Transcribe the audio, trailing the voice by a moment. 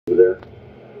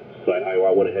So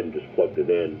I went ahead and just plugged it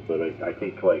in. But I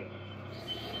think, like,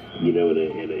 you know, in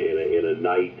a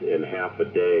night and half a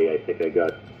day, I think I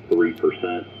got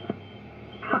 3%.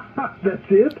 That's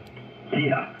it?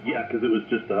 Yeah, because it was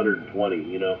just 120.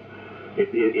 You know,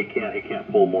 it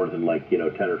can't pull more than, like, you know,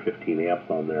 10 or 15 amps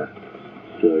on there.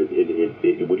 So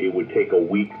it would take a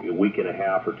week and a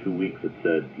half or 2 weeks, it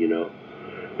said, you know.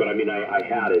 But I mean, I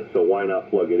had it, so why not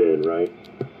plug it in, right?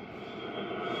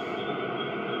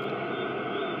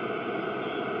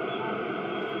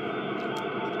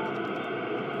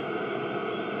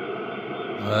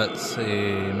 Let's see,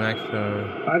 max power.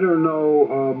 I don't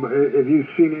know if you've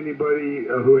seen anybody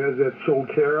who has that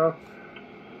Solterra.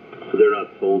 They're not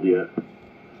sold yet.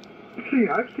 See,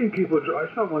 I've seen people.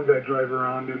 I saw one guy drive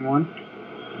around in one.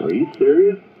 Are you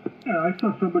serious? Yeah, I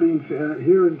saw somebody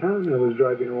here in town that was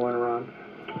driving one around.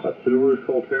 A Subaru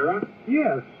Solterra?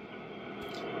 Yes.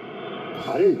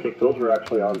 I didn't think those were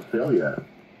actually on sale yet.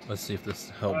 Let's see if this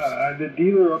helps. The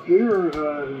dealer up here,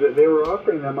 they were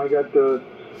offering them. I got the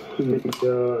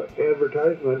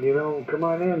advertisement, you know, come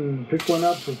on in, pick one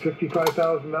up for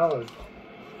 $55,000.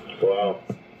 Wow.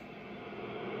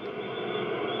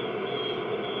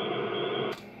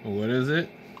 What is it?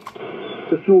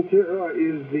 The Solterra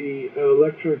is the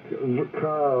electric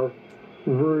car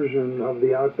version of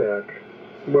the Outback.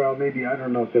 Well, maybe, I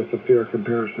don't know if that's a fair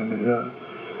comparison.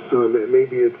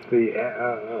 Maybe it's the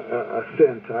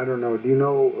Ascent. I don't know. Do you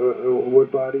know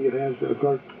what body it has?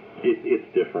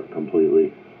 It's different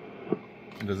completely.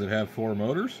 Does it have 4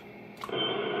 motors?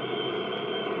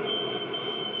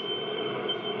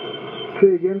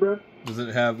 Say again, Brett? Does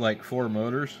it have like 4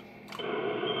 motors?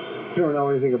 I don't know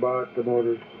anything about the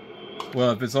motors.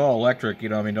 Well, if it's all electric, you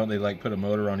know, I mean, don't they like put a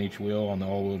motor on each wheel on the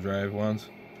all-wheel drive ones?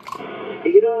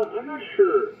 You know, I'm not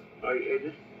sure.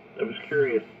 I was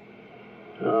curious.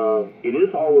 It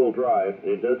is all-wheel drive,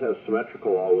 and it does have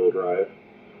symmetrical all-wheel drive.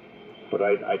 But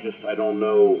I don't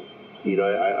know. You know,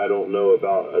 I don't know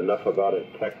enough about it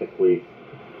technically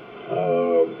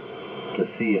to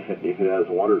see if it has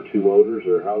 1 or 2 motors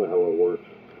or how the hell it works.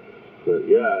 But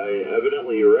yeah,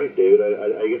 evidently you're right, David.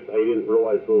 I guess I didn't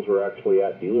realize those were actually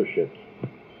at dealerships.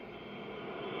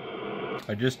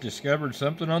 I just discovered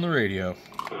something on the radio.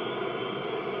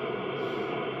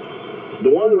 The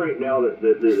one right now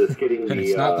that's getting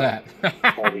It's not that.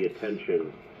 all the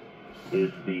attention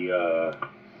is the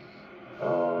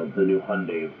new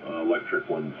Hyundai electric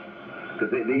ones,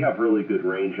 because they have really good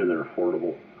range and they're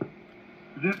affordable.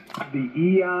 Is it the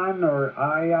Eon or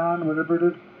Ion, whatever it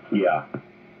is? Yeah.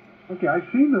 Okay, I've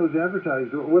seen those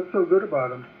advertised. What's so good about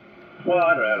them? Well,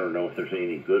 I don't know if there's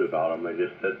anything good about them. I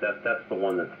just that's the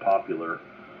one that's popular.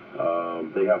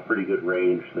 They have pretty good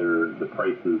range. The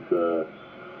price is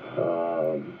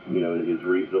you know, is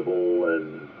reasonable,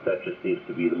 and that just seems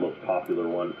to be the most popular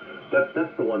one.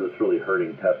 That's the one that's really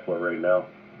hurting Tesla right now.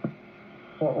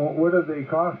 Well, what do they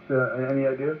cost? Any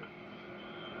idea?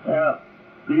 Yeah,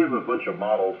 they have a bunch of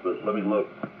models, but let me look.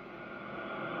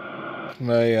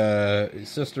 My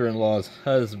sister-in-law's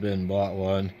husband bought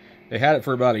one. They had it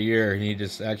for about a year, and he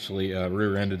just actually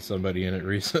rear-ended somebody in it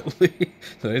recently.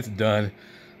 So it's done.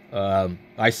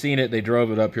 I seen it. They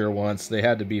drove it up here once. They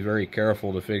had to be very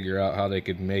careful to figure out how they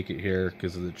could make it here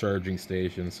because of the charging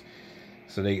stations.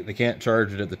 So they can't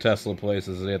charge it at the Tesla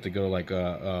places. They have to go to like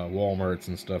Walmarts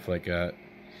and stuff like that.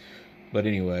 But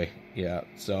anyway, yeah.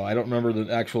 So I don't remember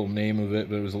the actual name of it,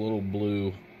 but it was a little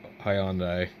blue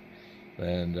Hyundai.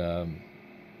 And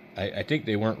I think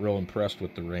they weren't real impressed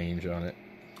with the range on it.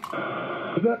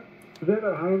 Is that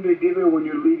a Hyundai dealer when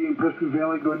you're leaving Prescott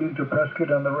Valley going into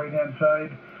Prescott on the right-hand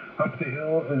side up the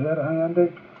hill? Is that a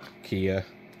Hyundai? Kia.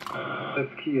 That's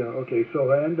Kia. Okay, so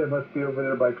Hyundai must be over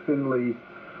there by Findlay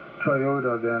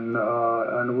Toyota then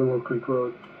on Willow Creek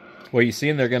Road. Well, you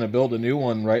seen they're going to build a new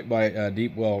one right by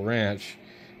Deepwell Ranch.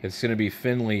 It's going to be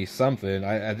Findlay something.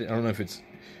 I don't know if it's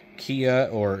Kia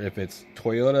or if it's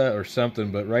Toyota or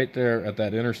something, but right there at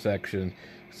that intersection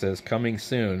it says coming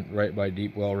soon right by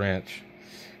Deepwell Ranch.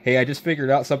 Hey, I just figured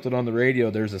out something on the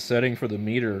radio. There's a setting for the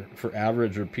meter for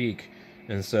average or peak,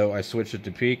 and so I switched it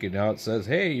to peak, and now it says,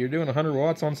 hey, you're doing 100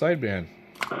 watts on sideband.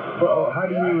 Well, how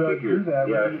do you do that?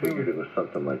 Yeah, I figured it was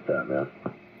something like that, man.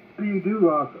 What do you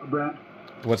do, Brent?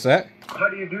 What's that? How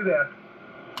do you do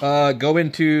that? Go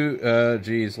into,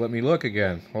 geez, let me look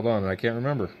again. Hold on, I can't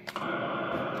remember.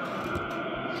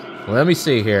 Let me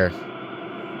see here.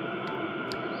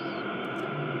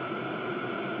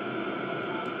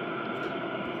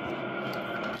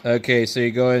 Okay, so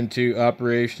you go into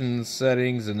operations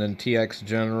settings and then TX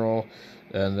general,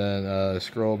 and then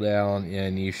scroll down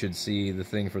and you should see the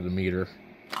thing for the meter.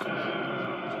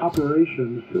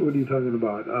 Operations, what are you talking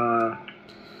about?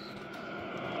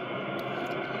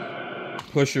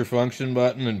 push your function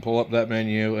button and pull up that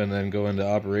menu and then go into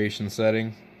operation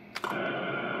setting.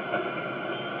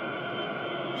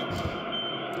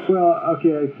 Well,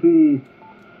 okay, I see.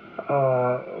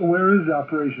 Where is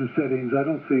operation settings? I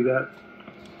don't see that.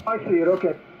 I see it,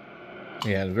 okay.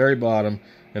 Yeah, the very bottom,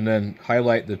 and then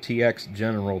highlight the TX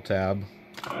General tab.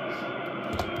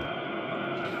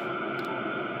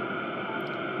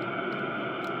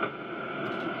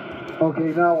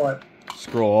 Okay, now what?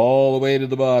 Scroll all the way to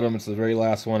the bottom. It's the very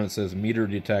last one. It says meter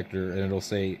detector, and it'll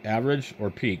say average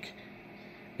or peak.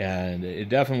 And it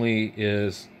definitely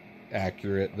is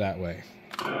accurate that way.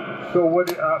 So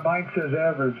what? Mine says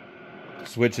average.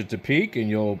 Switch it to peak, and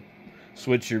you'll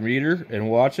switch your meter and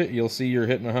watch it. You'll see you're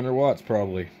hitting 100 watts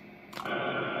probably.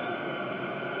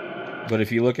 But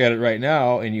if you look at it right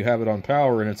now and you have it on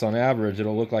power and it's on average,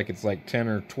 it'll look like it's like 10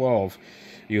 or 12.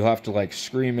 You'll have to like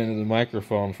scream into the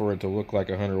microphone for it to look like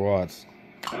 100 watts.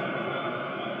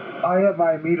 I have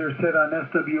my meter set on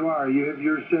SWR. You have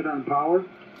yours set on power?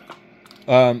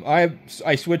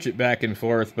 I switch it back and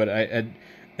forth, but I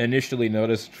initially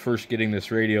noticed first getting this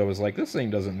radio, I was like, this thing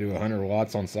doesn't do 100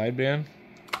 watts on sideband.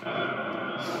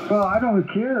 Well, I don't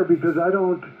care because I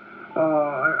don't.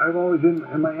 I've always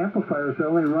in my amplifiers. I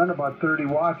only run about 30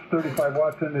 watts, 35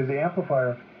 watts into the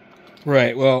amplifier.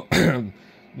 Right. Well,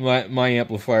 my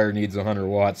amplifier needs 100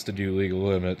 watts to do legal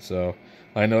limit, so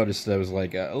I noticed that was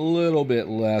like a little bit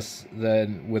less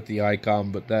than with the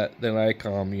ICOM, but that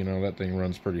ICOM, you know, that thing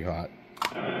runs pretty hot.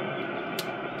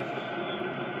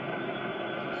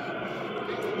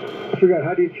 I forgot,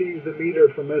 how do you change the meter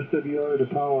from SWR to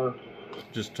power?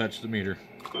 Just touch the meter.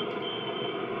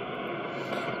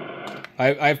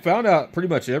 I found out pretty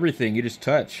much everything. You just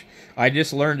touch. I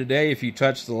just learned today if you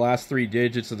touch the last 3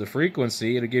 digits of the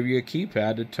frequency, it'll give you a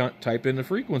keypad to type in the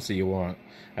frequency you want.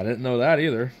 I didn't know that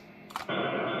either.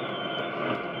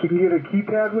 You can get a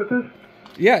keypad with this?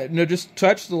 Yeah, no, just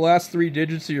touch the last 3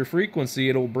 digits of your frequency.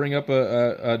 It'll bring up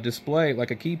a display,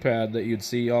 like a keypad that you'd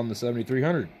see on the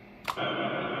 7300.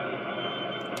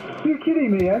 You're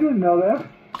kidding me. I didn't know that.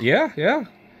 Yeah, yeah.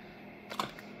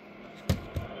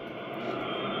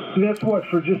 And that's what,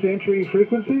 for just entering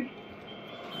frequencies?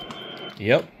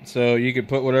 Yep, so you could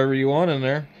put whatever you want in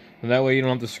there, and that way you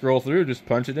don't have to scroll through, just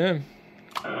punch it in.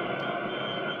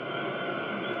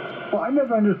 Well, I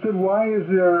never understood why is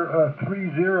there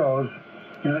 3 zeros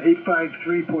in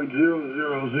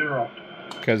 853.000.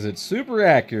 Because it's super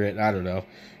accurate. I don't know.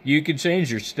 You can change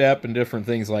your step and different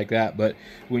things like that, but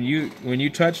when you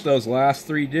touch those last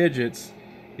 3 digits,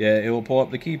 yeah, it will pull up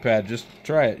the keypad. Just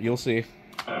try it. You'll see.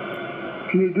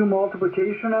 Can you do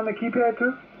multiplication on the keypad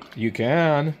too? You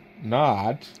can.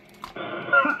 Not.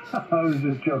 I was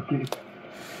just joking.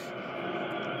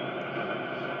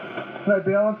 Can I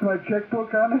balance my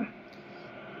checkbook on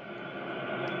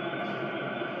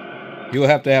it? You'll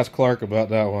have to ask Clark about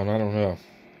that one. I don't know.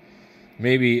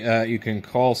 Maybe you can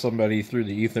call somebody through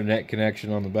the Ethernet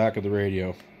connection on the back of the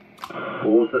radio. What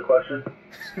was the question?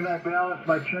 Can I balance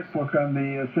my checkbook on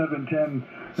the 710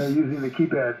 using the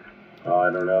keypad? Oh, I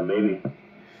don't know. Maybe.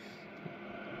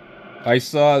 I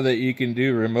saw that you can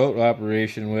do remote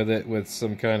operation with it with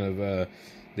some kind of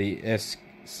the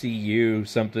SCU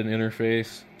something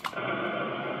interface.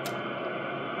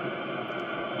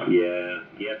 Yeah,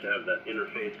 you have to have that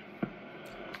interface.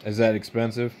 Is that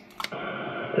expensive?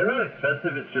 They're not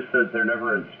expensive, it's just that they're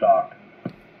never in stock.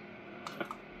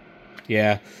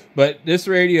 Yeah, but this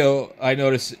radio, I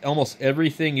noticed almost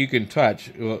everything you can touch,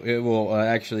 it will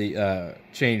actually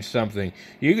change something.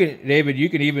 You can, David, you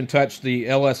can even touch the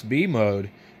LSB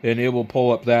mode, and it will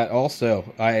pull up that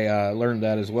also. I learned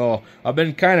that as well. I've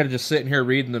been kind of just sitting here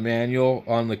reading the manual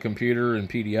on the computer in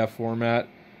PDF format,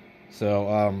 so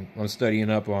I'm studying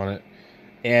up on it.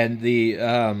 And the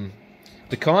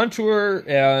contour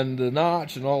and the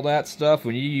notch and all that stuff,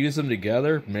 when you use them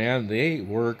together, man, they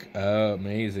work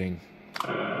amazing.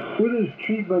 What does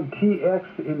treatment TX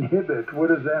inhibit? What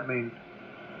does that mean?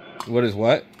 What is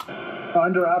what?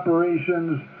 Under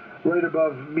operations, right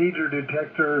above meter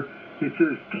detector, it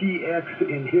says TX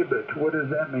inhibit. What does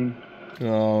that mean?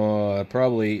 Oh,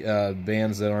 probably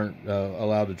bands that aren't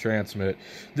allowed to transmit.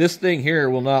 This thing here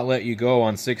will not let you go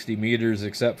on 60 meters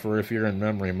except for if you're in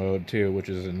memory mode too, which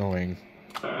is annoying.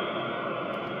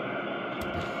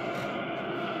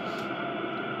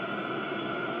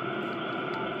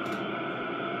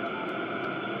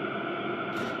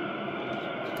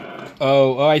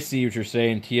 Oh, I see what you're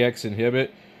saying, TX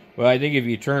inhibit. Well, I think if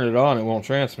you turn it on, it won't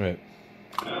transmit.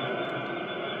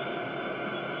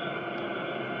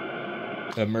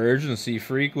 Emergency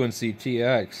frequency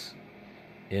TX.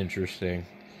 Interesting.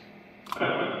 So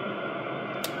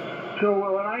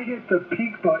when I hit the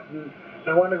peak button,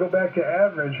 I want to go back to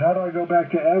average. How do I go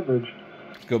back to average?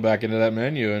 Go back into that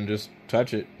menu and just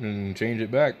touch it and change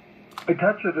it back. I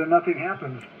touch it and nothing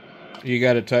happens. You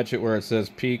got to touch it where it says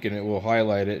peak, and it will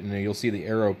highlight it, and then you'll see the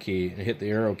arrow key. And hit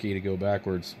the arrow key to go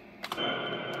backwards.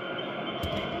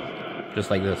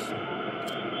 Just like this.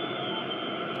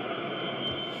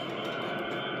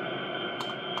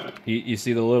 You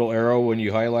see the little arrow when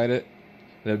you highlight it?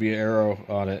 There'll be an arrow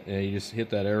on it, and you just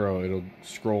hit that arrow. It'll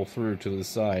scroll through to the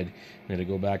side, and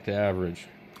it'll go back to average.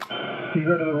 You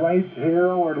go to the right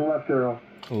arrow or the left arrow?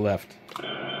 Left.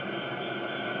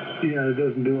 Yeah, it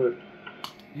doesn't do it.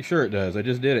 You sure it does? I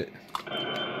just did it.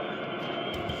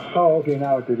 Oh, okay,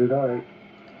 now it did it. All right.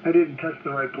 I didn't touch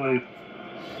the right place.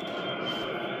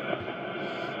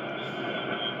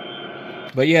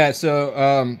 But yeah,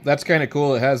 so that's kind of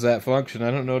cool. It has that function.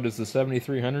 I don't know, does the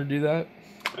 7300 do that?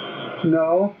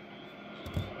 No.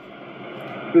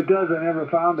 If it does, I never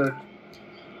found it.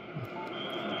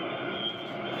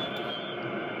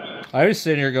 I was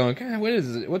sitting here going, God, what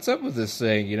is it? What's up with this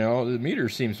thing? You know, the meter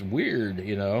seems weird,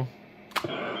 you know.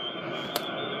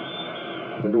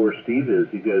 I wonder where Steve is.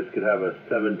 You guys could have a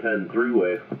 710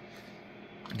 three-way.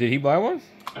 Did he buy one?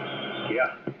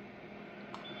 Yeah.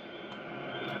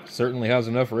 Certainly has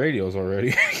enough radios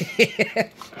already.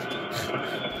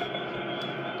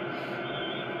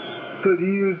 So do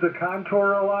you use the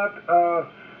contour a lot,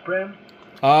 Brent?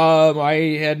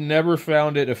 I had never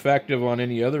found it effective on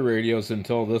any other radios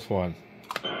until this one.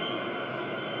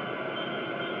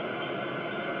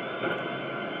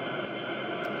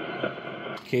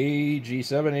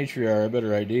 KG7HVR, I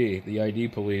better ID. The ID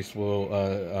police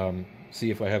will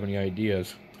see if I have any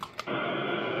ideas.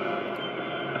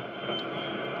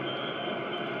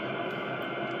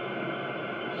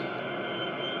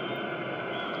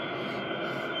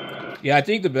 Yeah, I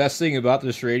think the best thing about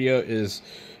this radio is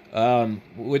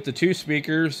with the two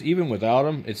speakers, even without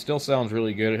them, it still sounds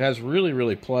really good. It has really,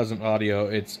 really pleasant audio.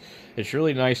 It's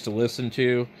really nice to listen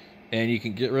to, and you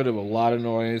can get rid of a lot of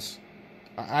noise.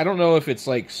 I don't know if it's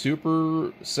like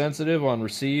super sensitive on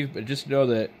receive, but just know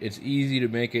that it's easy to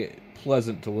make it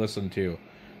pleasant to listen to.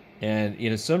 And, you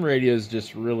know, some radios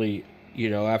just really, you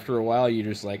know, after a while, you're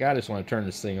just like, I just want to turn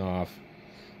this thing off.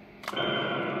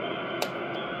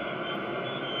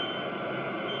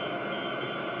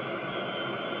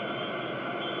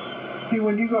 See,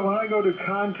 when I go to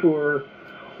contour,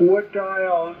 what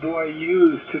dial do I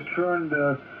use to turn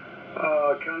the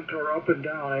contour up and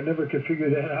down? I never could figure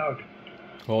that out.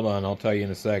 Hold on, I'll tell you in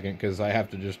a second, because I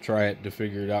have to just try it to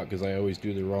figure it out, because I always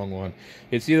do the wrong one.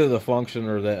 It's either the function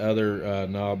or the other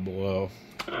knob below.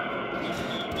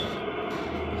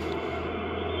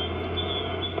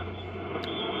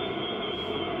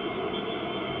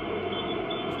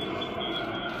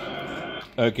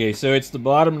 Okay, so it's the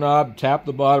bottom knob. Tap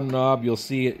the bottom knob. You'll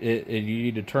see it, and you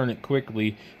need to turn it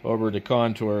quickly over to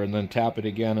contour, and then tap it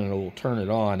again, and it will turn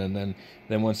it on. And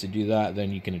then once you do that,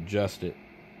 then you can adjust it.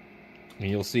 And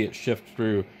you'll see it shift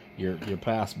through your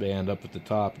pass band up at the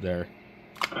top there.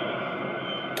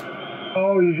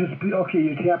 Oh,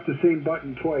 you tap the same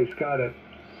button twice. Got it.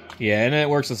 Yeah, and it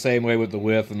works the same way with the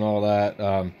width and all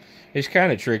that. It's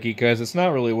kind of tricky because it's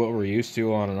not really what we're used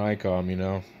to on an ICOM, you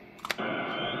know.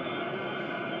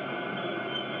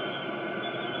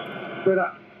 But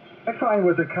I find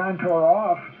with the contour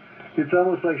off, it's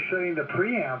almost like shutting the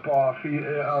preamp off,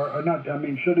 or not. I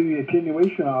mean, shutting the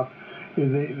attenuation off.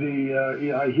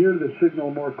 I hear the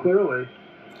signal more clearly.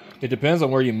 It depends on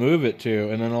where you move it to,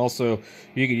 and then also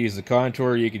you could use the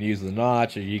contour, you could use the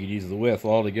notch, or you could use the width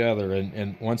all together.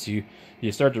 And once you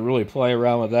start to really play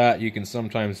around with that, you can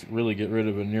sometimes really get rid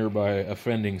of a nearby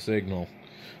offending signal.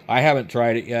 I haven't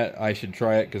tried it yet. I should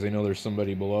try it because I know there's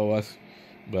somebody below us.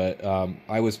 But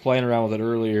I was playing around with it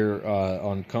earlier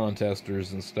on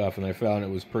contesters and stuff, and I found it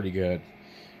was pretty good.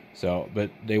 So,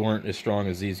 but they weren't as strong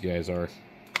as these guys are.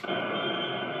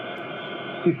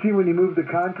 You see when you move the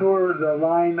contour, the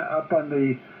line up on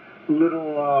the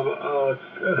little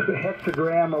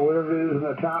hexagram or whatever it is in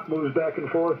the top moves back and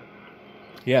forth?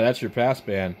 Yeah, that's your pass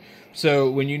band. So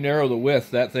when you narrow the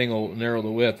width, that thing will narrow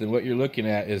the width. And what you're looking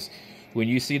at is when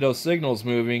you see those signals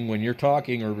moving, when you're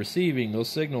talking or receiving, those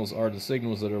signals are the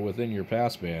signals that are within your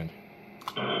pass band.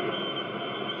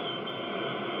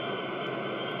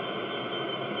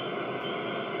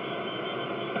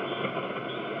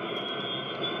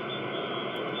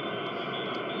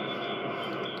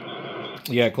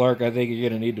 Yeah, Clark, I think you're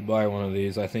going to need to buy one of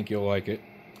these. I think you'll like it.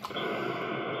 Yeah,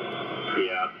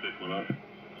 I'll pick one up.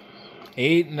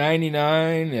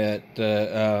 $8.99 at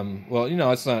well, you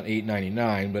know, it's not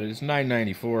 $8.99, but it's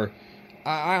 $9.94.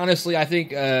 I honestly, I think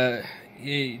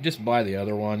you just buy the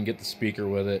other one, get the speaker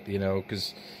with it, you know,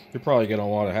 because you're probably going to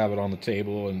want to have it on the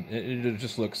table, and it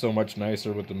just looks so much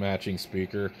nicer with the matching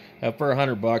speaker. For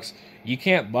 $100, you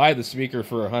can't buy the speaker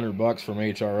for $100 from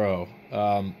HRO.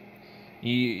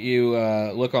 You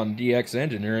look on DX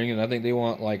Engineering, and I think they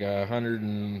want like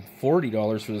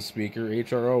 $140 for the speaker.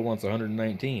 HRO wants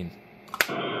 $119.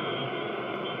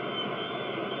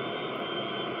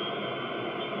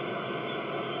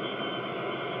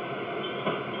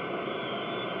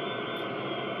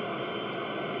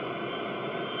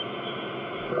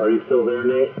 Are you still there,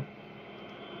 Nate?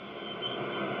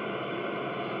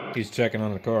 He's checking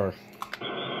on the car.